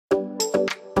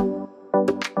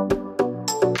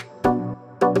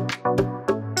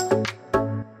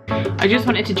I just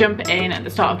wanted to jump in at the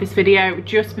start of this video,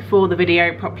 just before the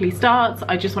video properly starts.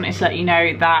 I just wanted to let you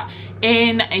know that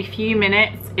in a few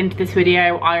minutes into this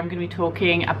video, I am going to be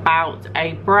talking about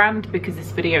a brand, because this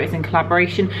video is in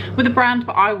collaboration with a brand,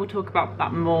 but I will talk about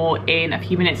that more in a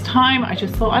few minutes time. I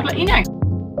just thought I'd let you know.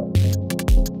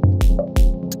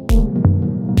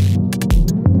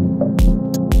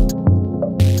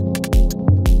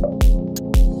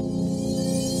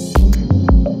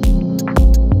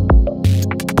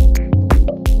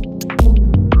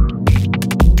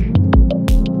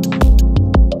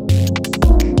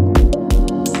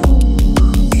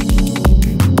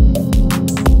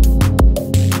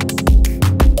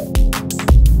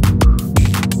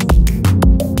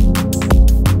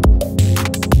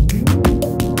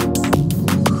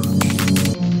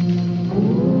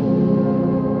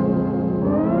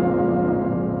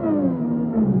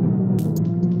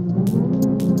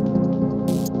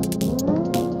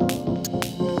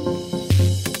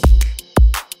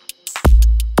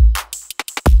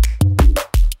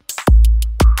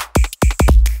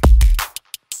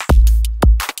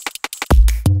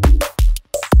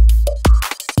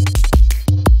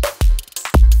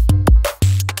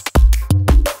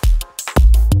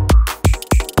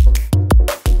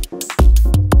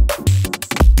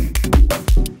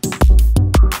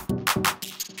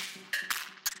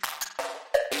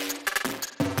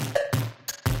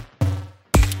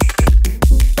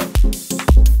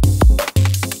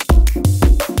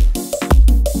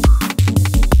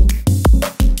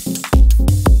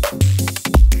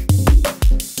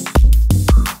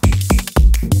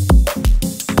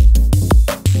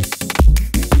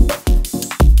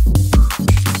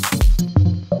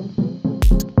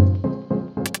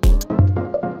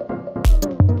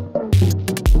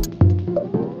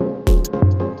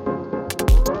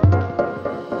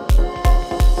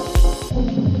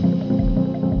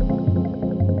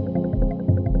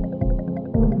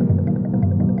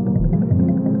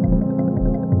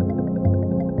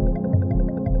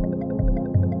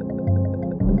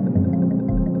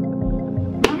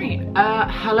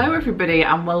 Hello everybody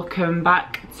and welcome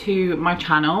back to my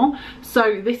channel.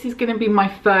 So this is going to be my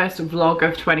first vlog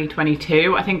of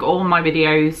 2022. I think all my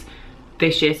videos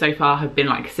this year so far have been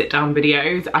like sit down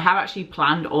videos. I have actually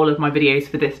planned all of my videos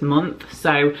for this month,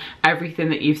 so everything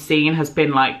that you've seen has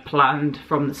been like planned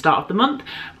from the start of the month,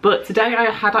 but today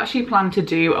I had actually planned to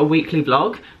do a weekly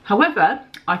vlog. However,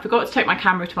 I forgot to take my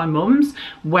camera to my mum's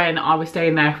when I was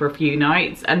staying there for a few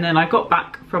nights, and then I got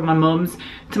back from my mum's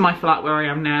to my flat where I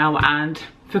am now and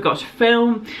forgot to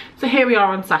film. So here we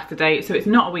are on Saturday. So it's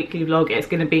not a weekly vlog, it's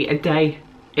going to be a day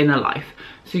in the life.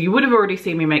 So you would have already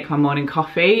seen me make my morning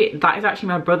coffee. That is actually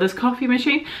my brother's coffee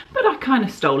machine, but I kind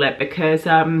of stole it because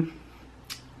I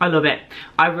love it.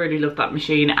 I really love that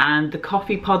machine, and the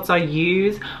coffee pods I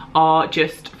use are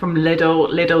just from Lidl.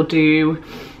 Lidl do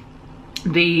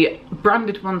the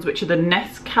branded ones, which are the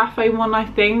Nescafe one, I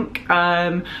think,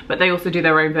 but they also do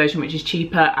their own version, which is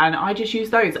cheaper, and I just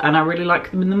use those and I really like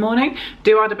them in the morning.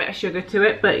 Do add a bit of sugar to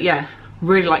it, but yeah,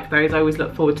 really like those. I always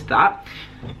look forward to that.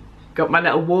 Got my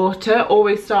little water,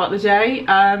 always start the day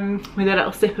with a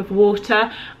little sip of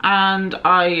water, and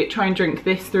I try and drink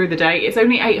this through the day. It's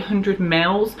only 800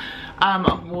 mils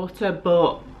of water,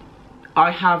 but I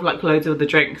have like loads of other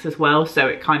drinks as well, so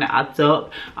it kind of adds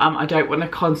up. I don't want to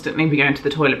constantly be going to the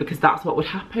toilet, because that's what would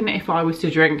happen if I was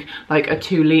to drink like a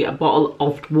 2-litre bottle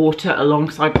of water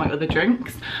alongside my other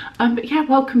drinks. But yeah,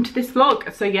 welcome to this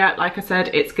vlog. So yeah, like I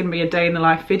said, it's going to be a day in the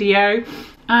life video,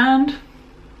 and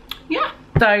yeah.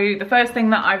 So the first thing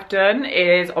that I've done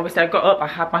is, obviously I got up, I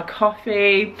had my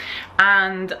coffee,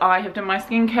 and I have done my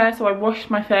skincare. So I washed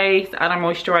my face and I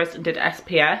moisturised and did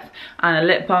SPF and a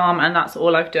lip balm, and that's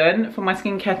all I've done for my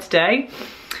skincare today.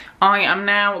 I am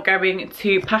now going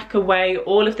to pack away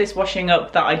all of this washing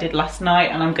up that I did last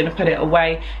night, and I'm going to put it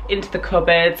away into the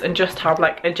cupboards and just have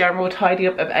like a general tidy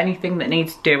up of anything that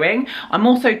needs doing. I'm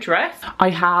also dressed. I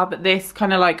have this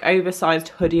kind of like oversized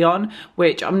hoodie on,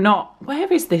 which I'm not,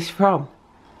 where is this from?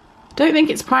 Don't think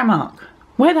it's Primark.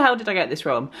 Where the hell did I get this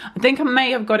from? I think I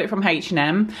may have got it from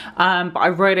H&M, but I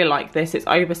really like this. It's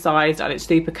oversized and it's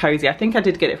super cozy. I think I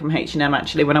did get it from H&M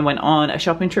actually when I went on a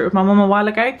shopping trip with my mum a while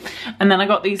ago. And then I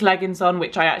got these leggings on,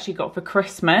 which I actually got for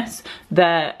Christmas.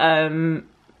 They're,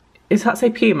 does that say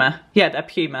Puma? Yeah, they're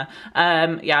Puma.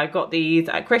 Yeah, I got these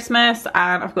at Christmas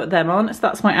and I've got them on. So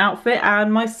that's my outfit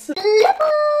and my slippers.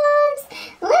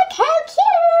 Look how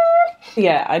cute.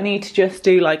 Yeah, I need to just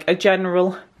do like a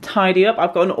general tidy up.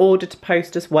 I've got an order to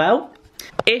post as well.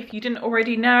 If you didn't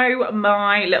already know,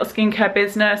 my little skincare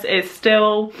business is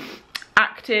still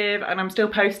active and I'm still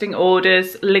posting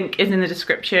orders. Link is in the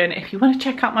description if you want to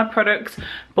check out my products.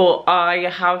 But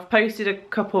I have posted a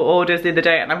couple orders the other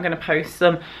day and I'm going to post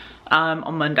them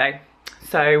on Monday.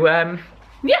 So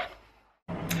yeah.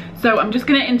 So I'm just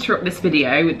going to interrupt this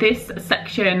video. This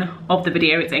section of the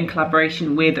video is in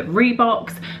collaboration with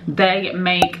Reebok. They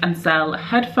make and sell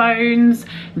headphones.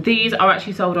 These are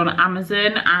actually sold on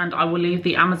Amazon and I will leave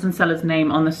the Amazon seller's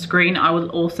name on the screen. I will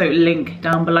also link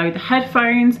down below the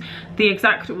headphones, the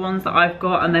exact ones that I've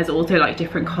got, and there's also like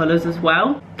different colours as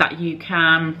well that you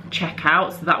can check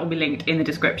out, so that will be linked in the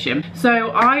description.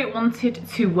 So I wanted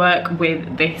to work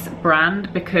with this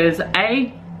brand because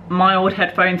my old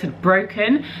headphones had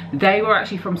broken. They were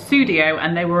actually from Studio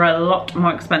and they were a lot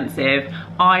more expensive.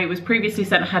 I was previously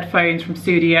sent headphones from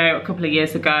Studio a couple of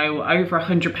years ago, over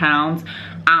 £100,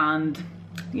 and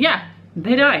yeah,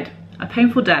 they died. A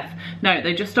painful death. No,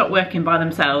 they just stopped working by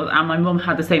themselves, and my mum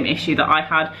had the same issue that I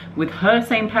had with her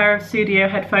same pair of Studio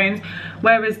headphones,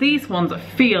 whereas these ones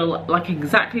feel like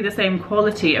exactly the same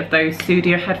quality of those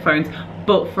Studio headphones,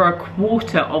 but for a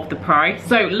quarter of the price.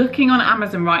 So looking on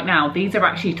Amazon right now, these are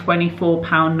actually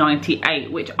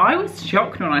 £24.98, which I was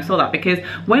shocked when I saw that, because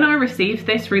when I received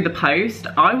this through the post,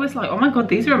 I was like, oh my god,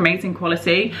 these are amazing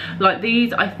quality. Like,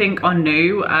 these I think are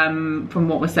new, from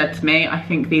what was said to me. I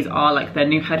think these are like their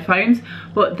new headphones,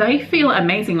 but they feel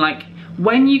amazing. Like,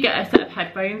 when you get a set of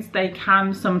headphones, they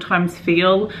can sometimes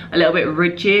feel a little bit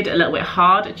rigid, a little bit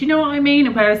hard. Do you know what I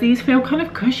mean? Whereas these feel kind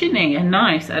of cushiony and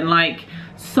nice and like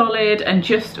solid and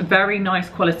just very nice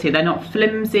quality. They're not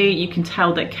flimsy. You can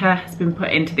tell that care has been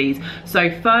put into these.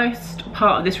 So first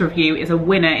part of this review is a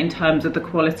winner in terms of the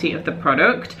quality of the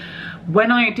product.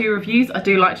 When I do reviews, I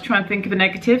do like to try and think of a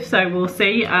negative, so we'll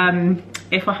see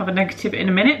if I have a negative in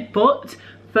a minute. But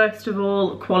first of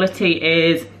all, quality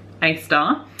is a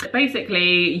star.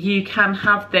 Basically, you can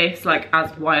have this like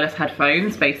as wireless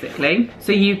headphones, basically.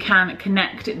 So you can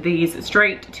connect these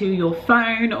straight to your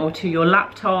phone or to your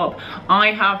laptop.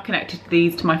 I have connected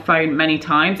these to my phone many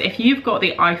times. If you've got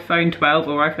the iPhone 12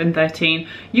 or iPhone 13,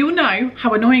 you'll know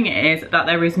how annoying it is that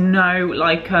there is no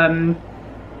like,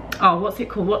 oh, what's it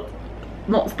called?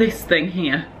 What's this thing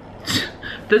here?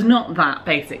 There's not that,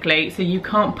 basically, so you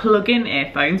can't plug in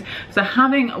earphones. So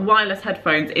having wireless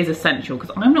headphones is essential,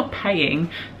 because I'm not paying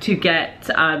to get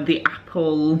the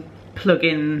Apple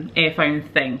plug-in earphone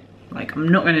thing. Like, I'm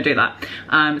not going to do that.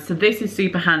 So this is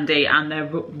super handy, and they're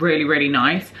really, really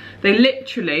nice. They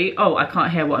literally, oh, I can't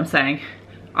hear what I'm saying.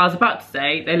 I was about to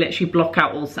say they literally block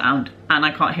out all sound, and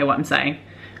I can't hear what I'm saying.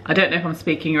 I don't know if I'm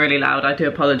speaking really loud. I do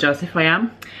apologise if I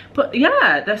am. But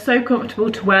yeah, they're so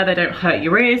comfortable to wear. They don't hurt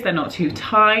your ears. They're not too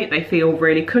tight. They feel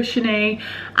really cushiony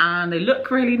and they look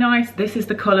really nice. This is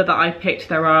the colour that I picked.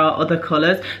 There are other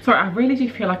colours. Sorry, I really do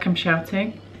feel like I'm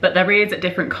shouting. But there is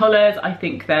different colours. I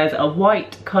think there's a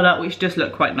white colour, which does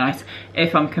look quite nice,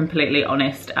 if I'm completely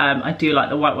honest. I do like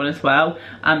the white one as well.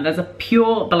 There's a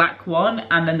pure black one,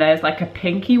 and then there's like a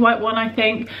pinky white one, I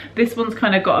think. This one's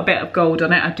kind of got a bit of gold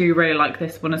on it. I do really like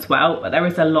this one as well, but there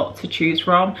is a lot to choose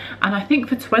from. And I think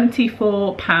for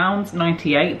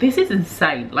 £24.98, this is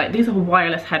insane. Like, these are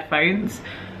wireless headphones.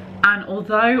 And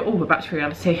although, oh, we're back to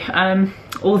reality.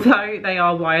 Although they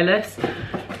are wireless,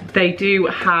 they do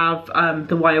have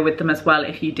the wire with them as well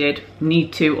if you did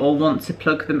need to or want to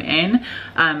plug them in.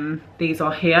 These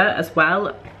are here as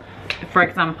well. For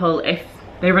example, if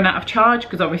they run out of charge,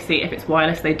 because obviously if it's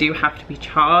wireless they do have to be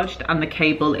charged, and the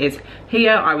cable is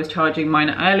here. I was charging mine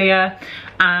earlier,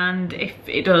 and if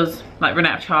it does like run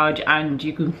out of charge and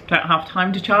you don't have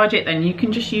time to charge it, then you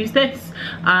can just use this.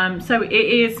 So it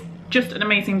is just an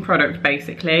amazing product,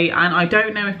 basically, and I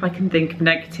don't know if I can think of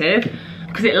negative,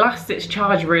 because it lasts its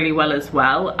charge really well as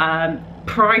well.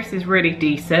 Price is really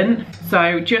decent.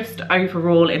 So just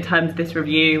overall, in terms of this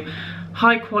review,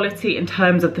 high quality in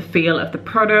terms of the feel of the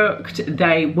product.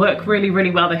 They work really,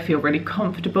 really well. They feel really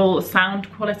comfortable.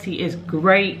 Sound quality is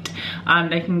great.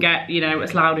 They can get, you know,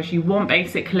 as loud as you want,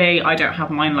 basically. I don't have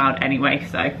mine loud anyway,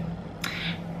 so.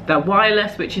 They're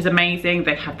wireless, which is amazing.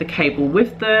 They have the cable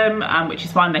with them, which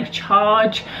is fine. They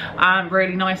charge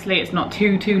really nicely. It's not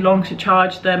too long to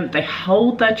charge them. They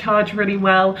hold their charge really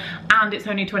well, and it's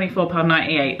only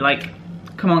 £24.98. Like,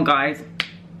 come on guys,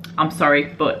 I'm sorry,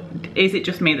 but is it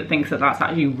just me that thinks that that's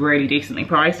actually really decently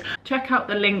priced? Check out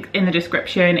the link in the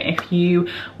description if you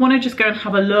want to just go and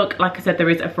have a look. Like I said,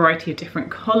 there is a variety of different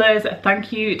colours.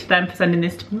 Thank you to them for sending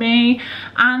this to me,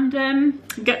 and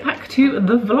get back to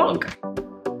the vlog.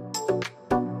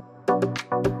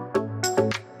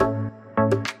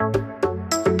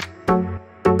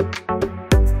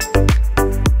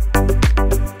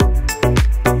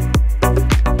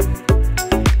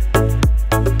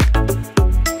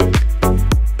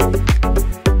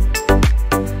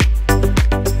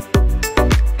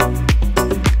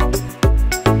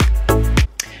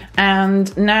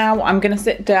 I'm gonna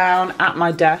sit down at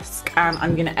my desk and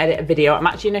I'm gonna edit a video. I'm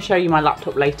actually gonna show you my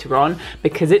laptop later on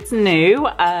because it's new,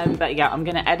 but yeah, I'm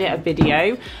gonna edit a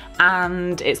video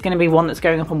and it's gonna be one that's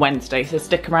going up on Wednesday, so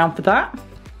stick around for that.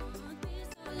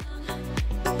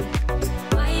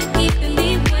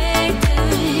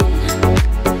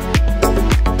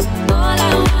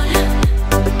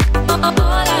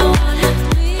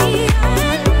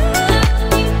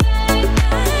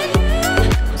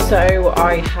 So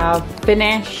I have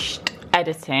finished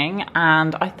editing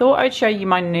and I thought I'd show you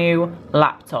my new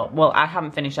laptop. Well, I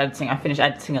haven't finished editing, I finished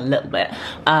editing a little bit.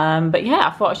 But yeah, I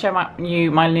thought I'd show you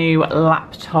my new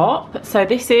laptop. So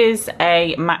this is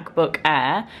a MacBook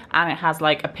Air and it has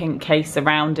like a pink case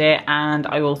around it, and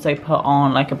I also put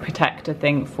on like a protector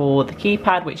thing for the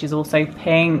keypad, which is also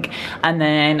pink. And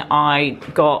then I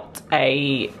got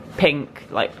a pink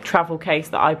like travel case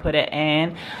that I put it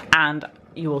in, and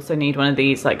you also need one of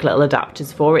these like little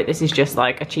adapters for it. This is just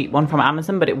like a cheap one from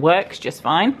Amazon, but it works just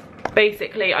fine.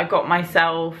 Basically, I got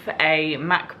myself a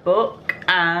MacBook,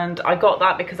 and I got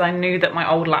that because I knew that my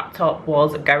old laptop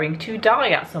was going to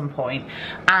die at some point,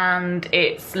 and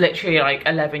it's literally like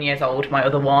 11 years old, my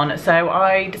other one. So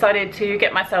I decided to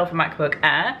get myself a MacBook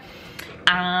Air,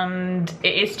 and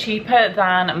it is cheaper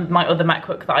than my other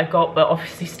MacBook that I got, but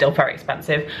obviously still very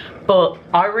expensive. But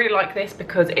I really like this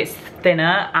because it's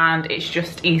thinner and it's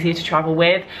just easier to travel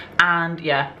with, and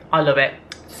yeah, I love it.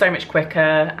 So much quicker.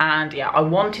 And yeah, I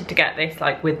wanted to get this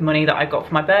like with money that I got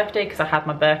for my birthday because I had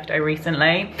my birthday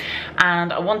recently,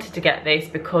 and I wanted to get this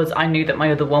because I knew that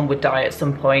my other one would die at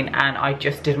some point, and I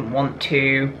just didn't want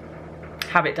to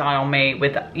have it die on me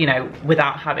with, you know,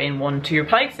 without having one to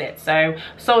replace it. So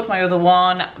sold my other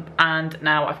one and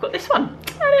now I've got this one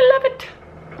and I love it.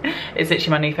 It's literally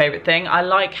my new favourite thing. I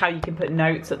like how you can put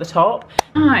notes at the top.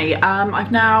 Hi,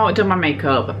 I've now done my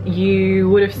makeup. You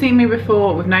would have seen me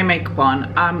before with no makeup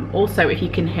on. Also, if you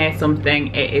can hear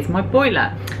something, it is my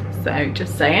boiler. So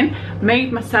just saying.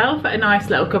 Made myself a nice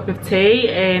little cup of tea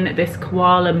in this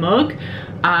koala mug.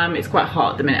 It's quite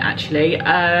hot at the minute actually,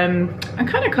 and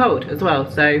kind of cold as well,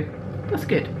 so that's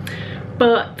good.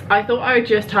 But I thought I would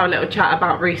just have a little chat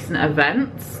about recent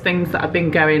events, things that have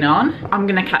been going on. I'm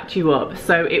gonna catch you up.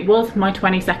 So it was my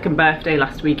 22nd birthday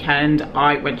last weekend.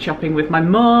 I went shopping with my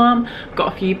mum,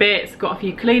 got a few bits, got a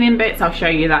few cleaning bits, I'll show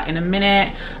you that in a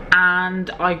minute. And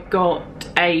I got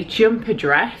a jumper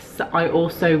dress. I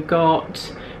also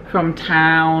got from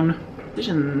town,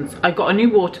 I got a new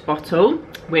water bottle,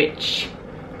 which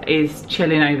is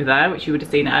chilling over there, which you would have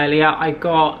seen earlier. I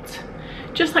got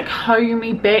just like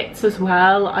homey bits as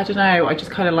well. I don't know, I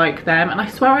just kind of like them. And I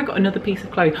swear I got another piece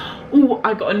of clothes. Oh,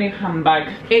 I got a new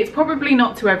handbag. It's probably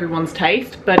not to everyone's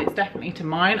taste, but it's definitely to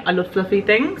mine. I love fluffy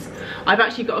things. I've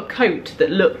actually got a coat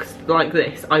that looks like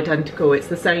this, identical. It's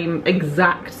the same,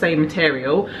 exact same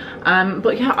material.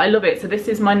 But yeah, I love it. So this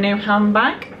is my new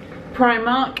handbag.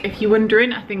 Primark, if you're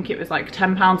wondering. I think it was like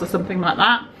 £10 or something like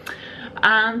that.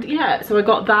 And yeah, so I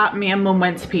got that. Me and mum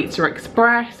went to Pizza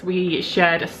Express. We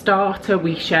shared a starter,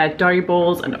 we shared dough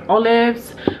balls and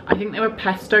olives. I think they were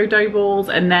pesto dough balls.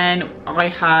 And then I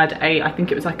had I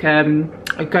think it was like a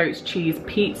goat's cheese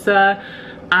pizza.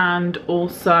 And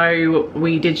also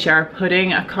we did share a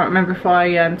pudding. I can't remember if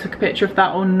I took a picture of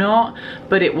that or not,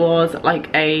 but it was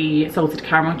like a salted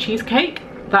caramel cheesecake.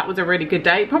 That was a really good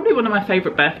day. Probably one of my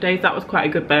favourite birthdays. That was quite a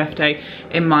good birthday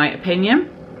in my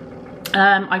opinion.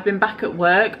 I've been back at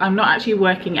work. I'm not actually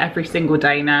working every single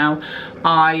day now.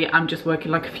 I am just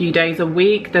working like a few days a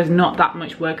week. There's not that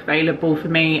much work available for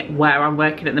me where I'm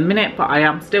working at the minute, but I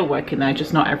am still working there,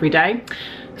 just not every day.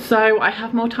 So I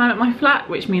have more time at my flat,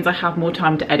 which means I have more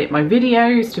time to edit my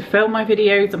videos, to film my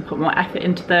videos and put more effort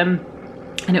into them.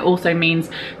 And it also means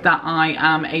that I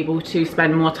am able to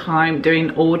spend more time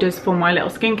doing orders for my little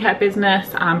skincare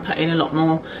business and put in a lot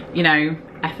more, you know,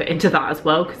 effort into that as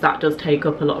well, because that does take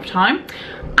up a lot of time.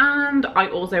 And I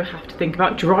also have to think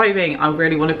about driving. I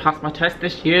really want to pass my test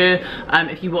this year.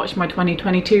 If you watch my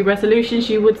 2022 resolutions,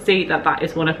 you would see that that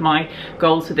is one of my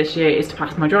goals for this year, is to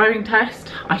pass my driving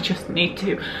test. I just need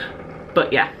to.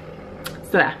 But yeah,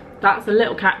 so there, that's a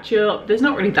little catch up. There's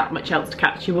not really that much else to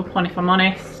catch you up on, if I'm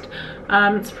honest.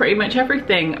 It's pretty much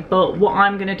everything. But what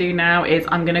I'm gonna do now is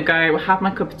I'm gonna go have my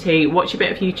cup of tea, watch a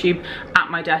bit of YouTube at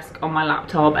my desk on my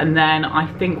laptop, and then I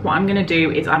think what I'm gonna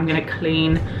do is I'm gonna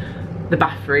clean the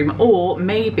bathroom, or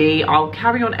maybe I'll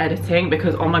carry on editing,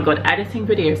 because oh my god, editing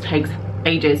videos takes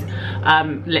ages,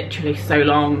 literally so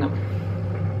long,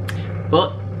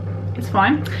 but it's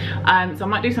fine. So I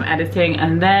might do some editing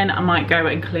and then I might go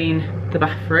and clean the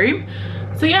bathroom.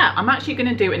 So yeah, I'm actually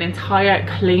gonna do an entire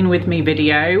clean with me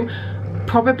video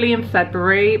probably in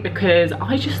February, because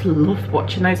I just love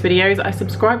watching those videos. I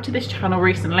subscribed to this channel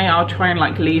recently. I'll try and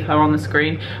like leave her on the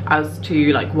screen as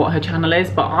to like what her channel is,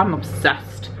 but I'm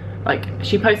obsessed. Like,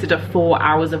 she posted a 4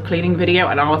 hours of cleaning video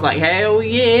and I was like, hell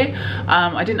yeah.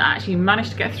 I didn't actually manage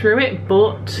to get through it,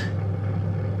 but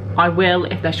I will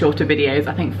if they're shorter videos.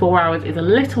 I think 4 hours is a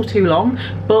little too long,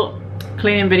 but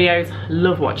cleaning videos,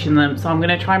 love watching them. So I'm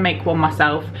gonna try and make one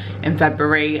myself in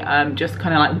February, just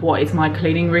kind of like what is my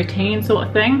cleaning routine sort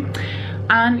of thing.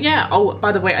 And yeah, oh,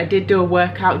 by the way, I did do a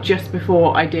workout just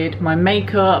before I did my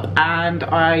makeup, and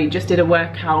I just did a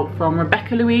workout from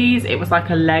Rebecca Louise. It was like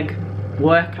a leg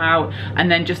workout, and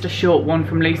then just a short one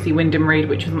from Lucy Wyndham Reed,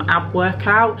 which was an ab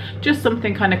workout. Just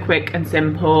something kind of quick and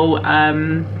simple,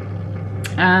 and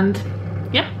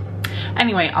yeah.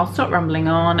 Anyway, I'll stop rambling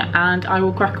on and I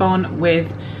will crack on with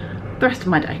the rest of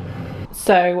my day.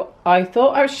 So I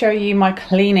thought I would show you my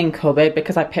cleaning cupboard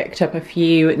because I picked up a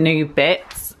few new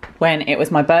bits when it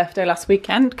was my birthday last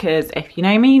weekend, because if you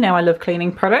know me, you know I love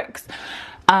cleaning products.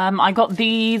 I got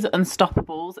these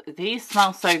Unstoppables. These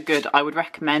smell so good. I would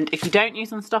recommend, if you don't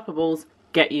use Unstoppables,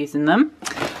 get using them.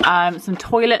 Some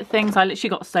toilet things. I literally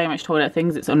got so much toilet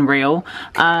things, it's unreal.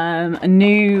 A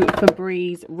new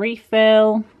Febreze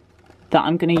refill that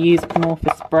I'm going to use more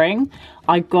for spring.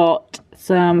 I got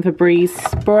some Febreze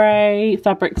spray,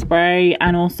 fabric spray,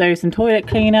 and also some toilet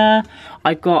cleaner.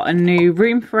 I got a new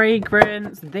room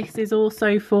fragrance. This is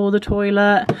also for the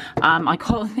toilet. I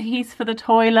got these for the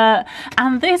toilet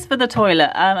and this for the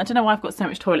toilet. I don't know why I've got so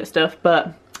much toilet stuff,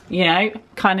 but you know,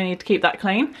 kind of need to keep that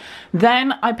clean.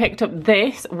 Then I picked up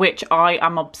this, which I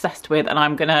am obsessed with, and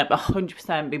I'm gonna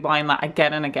 100% be buying that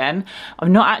again and again. I've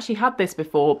not actually had this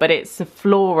before, but it's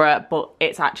Sephora, but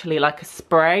it's actually like a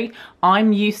spray.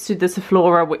 I'm used to the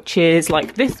Sephora, which is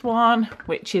like this one,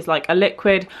 which is like a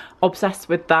liquid. Obsessed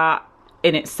with that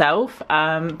in itself,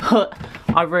 but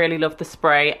I really love the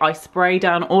spray. I spray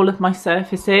down all of my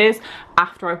surfaces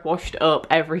after I've washed up,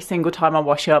 every single time I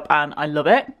wash up, and I love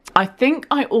it. I think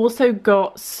I also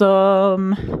got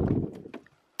some,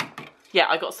 yeah,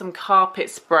 I got some carpet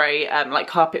spray, like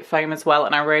carpet foam as well,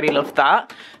 and I really love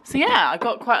that. So yeah, I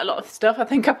got quite a lot of stuff. I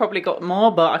think I probably got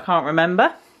more, but I can't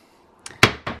remember.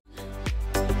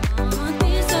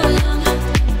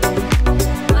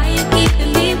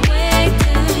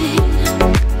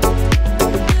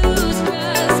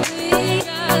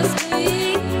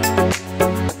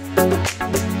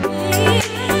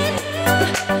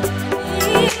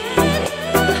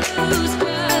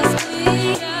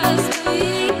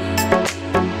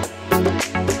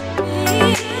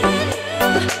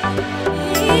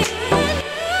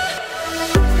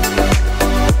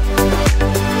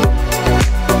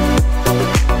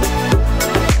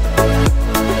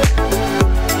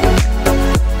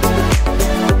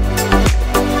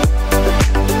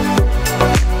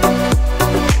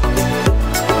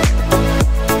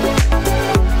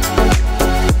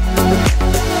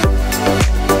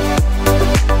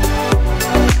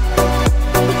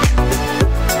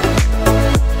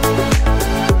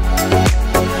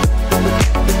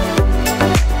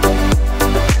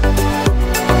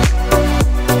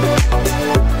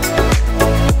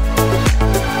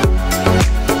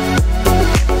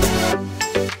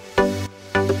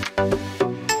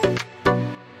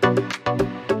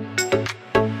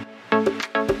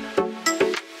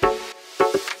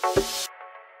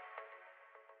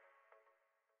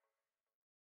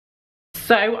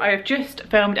 So I have just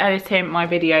filmed editing my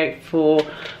video for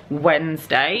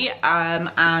Wednesday, and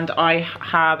I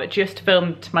have just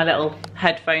filmed my little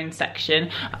headphone section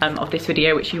of this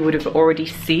video, which you would have already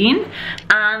seen,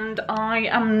 and I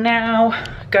am now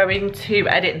going to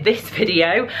edit this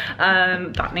video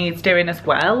that needs doing as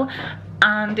well.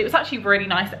 And it was actually really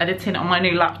nice editing on my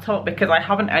new laptop because I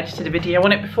haven't edited a video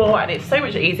on it before, and it's so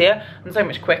much easier and so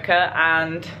much quicker,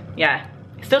 and yeah,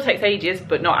 it still takes ages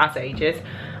but not as ages.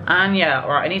 And yeah,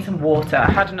 all right, I need some water. I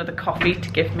had another coffee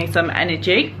to give me some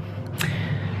energy,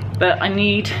 but I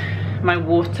need my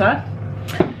water.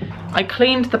 I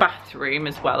cleaned the bathroom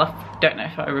as well. I don't know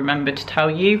if I remember to tell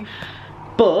you,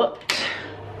 but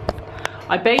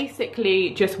I basically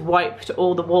just wiped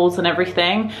all the walls and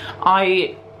everything.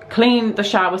 I clean the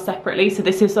shower separately, so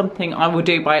this is something I will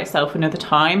do by itself another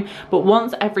time, but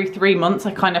once every 3 months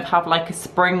I kind of have like a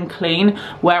spring clean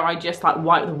where I just like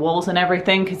wipe the walls and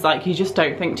everything, because like you just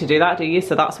don't think to do that, do you?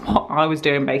 So that's what I was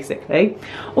doing basically.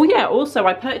 Oh yeah, also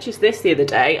I purchased this the other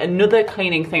day, another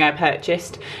cleaning thing I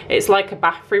purchased. It's like a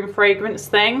bathroom fragrance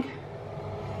thing.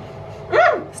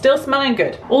 Still smelling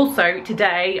good. Also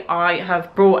today I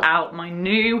have brought out my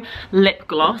new lip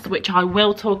gloss, which I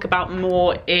will talk about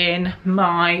more in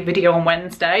my video on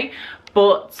Wednesday,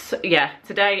 But yeah,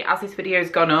 today, as this video's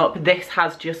gone up, this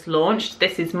has just launched.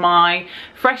 This is my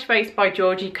Fresh Face by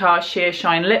georgieecarr Sheer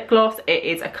Shine Lip Gloss. It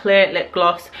is a clear lip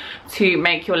gloss to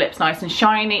make your lips nice and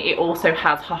shiny. It also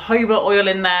has jojoba oil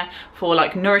in there for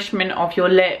like nourishment of your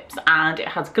lips, and it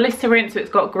has glycerin, so it's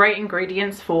got great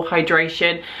ingredients for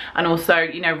hydration and also,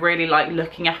 you know, really like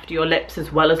looking after your lips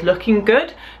as well as looking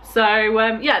good. So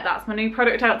yeah, that's my new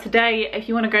product out today. If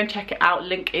you want to go and check it out,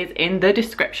 link is in the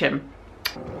description.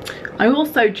 I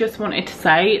also just wanted to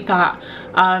say that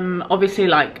obviously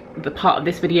like the part of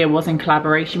this video was in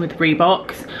collaboration with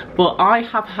Reeboks, but I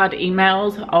have had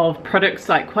emails of products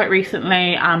like quite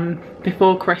recently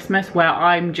before Christmas where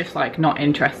I'm just like not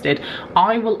interested.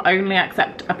 I will only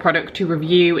accept a product to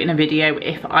review in a video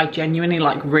if I genuinely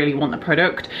like really want the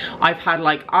product. I've had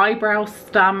like eyebrow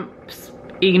stamps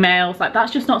emails, like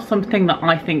that's just not something that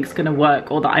I think is going to work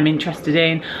or that I'm interested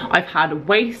in. I've had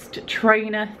waist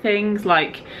trainer things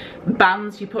like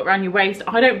bands you put around your waist.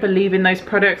 I don't believe in those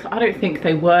products. I don't think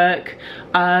they work,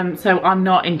 so I'm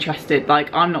not interested.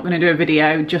 Like, I'm not going to do a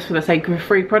video just for the sake of a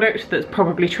free product that's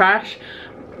probably trash.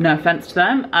 No offense to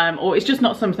them, or it's just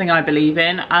not something I believe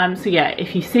in. So yeah,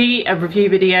 if you see a review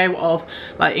video of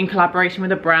like in collaboration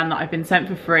with a brand that I've been sent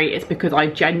for free, it's because I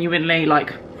genuinely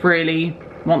like really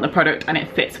want the product and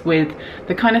it fits with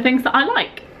the kind of things that I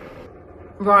like.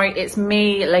 Right, it's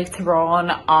me later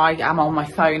on. I am on my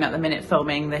phone at the minute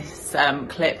filming this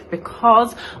clip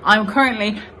because I'm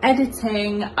currently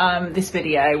editing this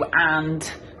video, and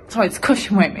sorry, this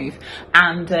cushion won't move,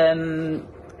 and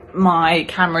my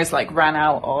camera's like ran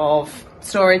out of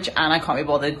storage and I can't be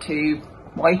bothered to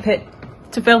wipe it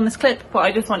to film this clip. But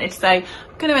I just wanted to say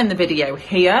I'm going to end the video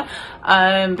here.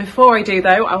 Before I do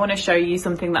though, I want to show you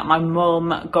something that my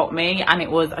mum got me, and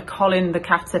it was a Colin the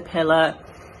Caterpillar,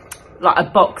 like a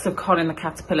box of Colin the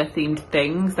Caterpillar themed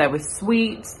things. There was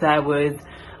sweets, there was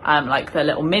like the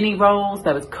little mini rolls,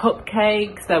 there was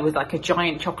cupcakes, there was like a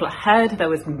giant chocolate head, there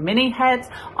was mini heads.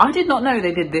 I did not know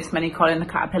they did this many Colin the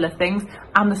Caterpillar things.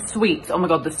 And the sweets, oh my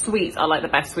god, the sweets are like the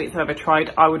best sweets I've ever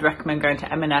tried. I would recommend going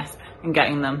to M&S and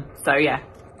getting them. So yeah,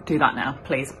 do that now,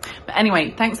 please. But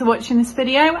anyway, thanks for watching this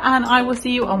video, and I will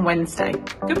see you on Wednesday.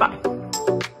 Goodbye.